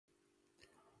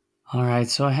Alright,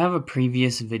 so I have a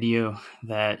previous video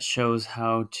that shows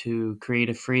how to create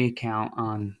a free account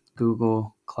on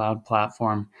Google Cloud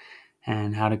Platform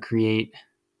and how to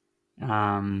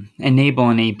enable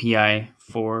an API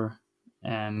for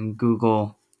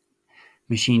Google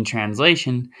Machine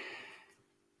Translation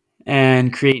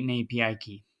and create an API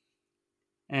key.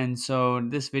 And so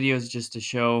this video is just to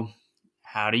show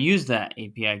how to use that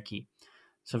API key.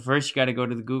 So first you got to go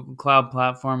to the Google Cloud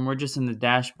Platform. We're just in the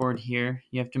dashboard here.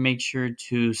 You have to make sure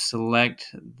to select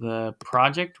the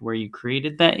project where you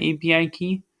created that API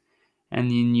key.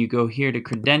 And then you go here to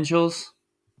credentials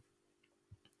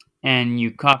and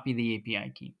you copy the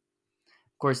API key.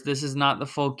 Of course, this is not the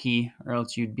full key, or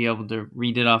else you'd be able to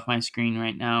read it off my screen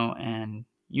right now and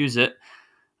use it.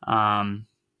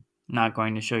 Not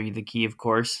going to show you the key, of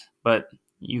course, but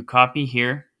you copy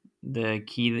here the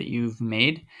key that you've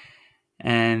made.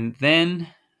 And then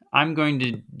I'm going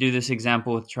to do this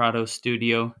example with Trados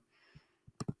Studio.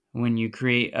 When you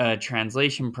create a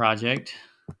translation project,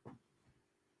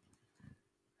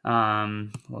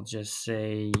 we'll just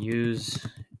say use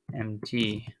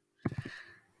MT.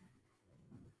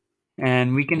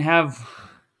 And we can have,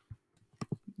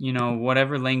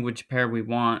 whatever language pair we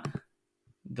want.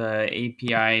 The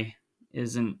API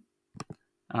isn't,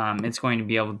 it's going to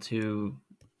be able to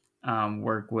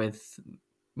work with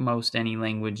most any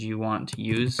language you want to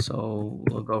use. So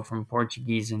we'll go from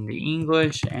Portuguese into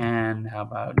English, and how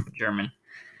about German?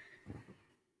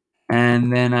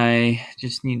 And then I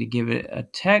just need to give it a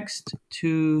text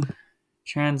to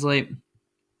translate.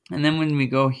 And then when we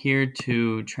go here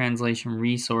to translation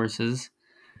resources,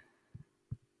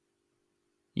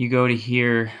 you go to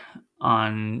here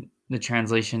on the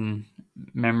translation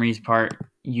memories part,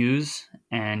 use,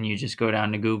 and you just go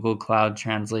down to Google Cloud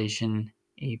Translation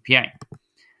API.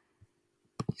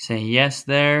 Say yes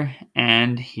there,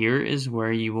 and here is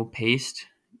where you will paste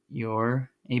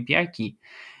your API key.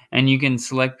 And you can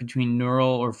select between neural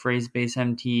or phrase-based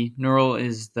MT. Neural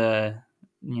is the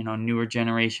newer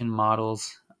generation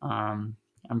models. I'm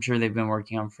sure they've been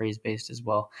working on phrase-based as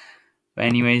well. But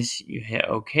anyways, you hit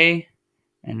OK,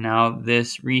 and now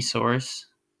this resource,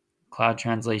 Cloud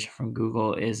Translation from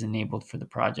Google, is enabled for the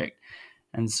project.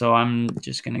 And so I'm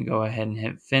just going to go ahead and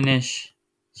hit Finish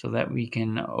so that we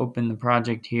can open the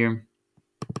project here.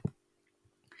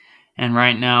 And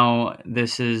right now,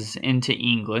 this is into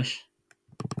English.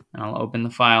 I'll open the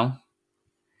file,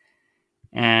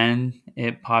 and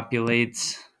it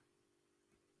populates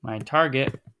my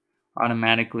target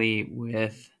automatically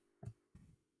with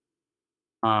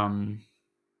the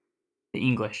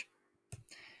English.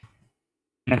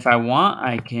 And if I want,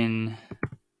 I can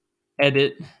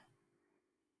edit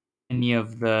any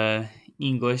of the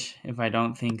English if I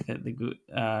don't think that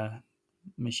the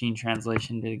machine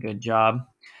translation did a good job.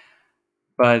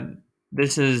 But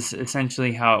this is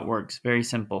essentially how it works. Very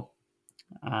simple.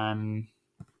 I'm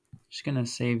just going to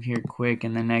save here quick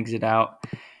and then exit out.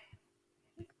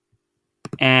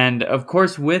 And of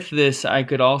course, with this, I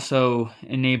could also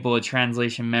enable a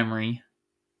translation memory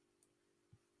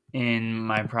in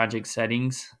my project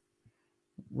settings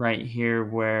right here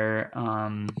where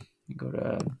you go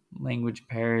to language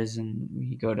pairs and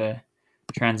we go to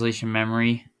translation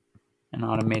memory and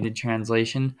automated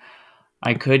translation.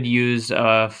 I could use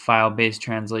a file-based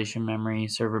translation memory,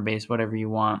 server-based, whatever you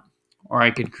want, or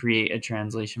I could create a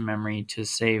translation memory to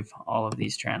save all of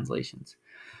these translations.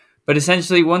 But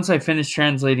essentially, once I finish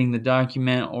translating the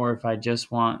document, or if I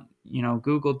just want,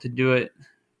 Google to do it,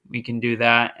 we can do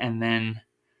that, and then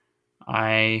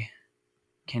I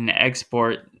can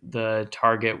export the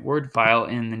target Word file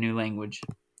in the new language.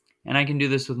 And I can do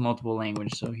this with multiple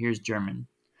languages. So here's German.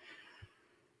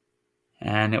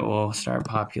 And it will start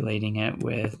populating it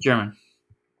with German.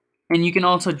 And you can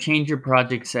also change your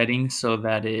project settings so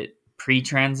that it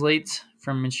pre-translates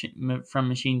from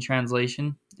machine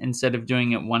translation instead of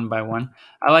doing it one by one.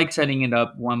 I like setting it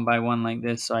up one by one like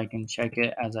this so I can check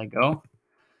it as I go.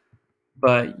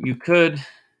 But you could,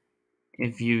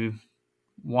 if you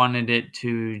wanted it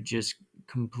to just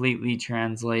completely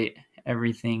translate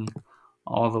everything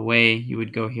all the way, you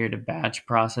would go here to batch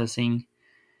processing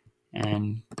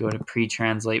and go to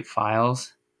pre-translate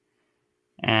files,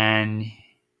 and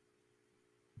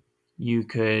you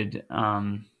could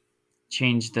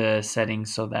change the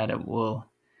settings so that it will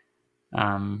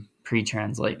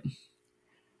pre-translate.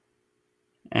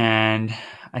 And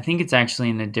I think it's actually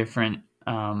in a different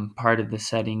part of the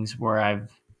settings where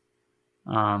I've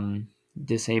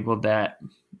disabled that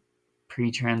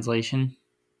pre-translation.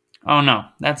 Oh no,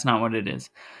 that's not what it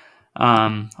is.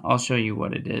 I'll show you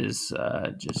what it is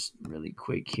just really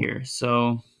quick here.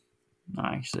 So No,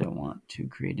 actually, I want to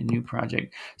create a new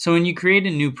project. So when you create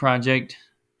a new project,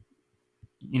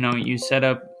 you set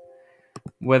up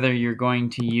whether you're going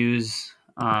to use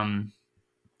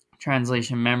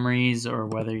translation memories or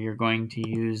whether you're going to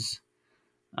use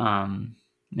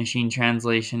machine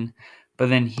translation. But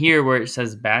then here where it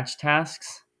says batch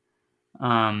tasks,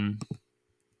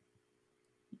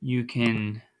 you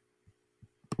can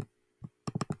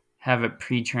have it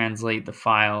pre-translate the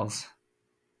files,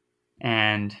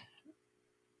 and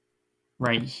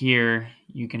right here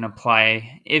you can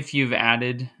apply if you've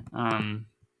added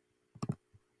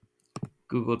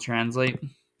Google Translate,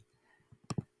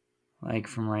 like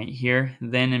from right here.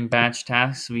 Then in batch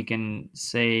tasks we can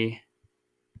say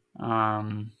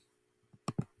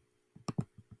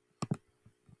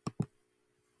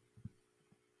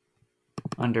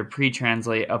under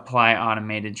pre-translate, apply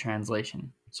automated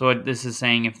translation. So what this is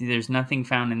saying, if there's nothing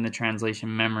found in the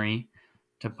translation memory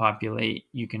to populate,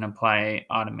 you can apply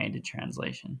automated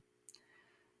translation.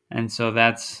 And so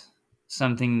that's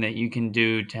something that you can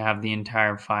do to have the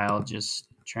entire file just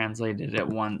translated at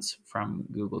once from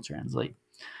Google Translate.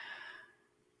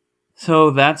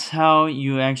 So that's how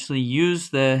you actually use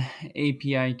the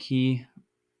API key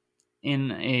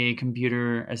in a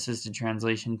computer-assisted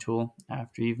translation tool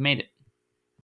after you've made it.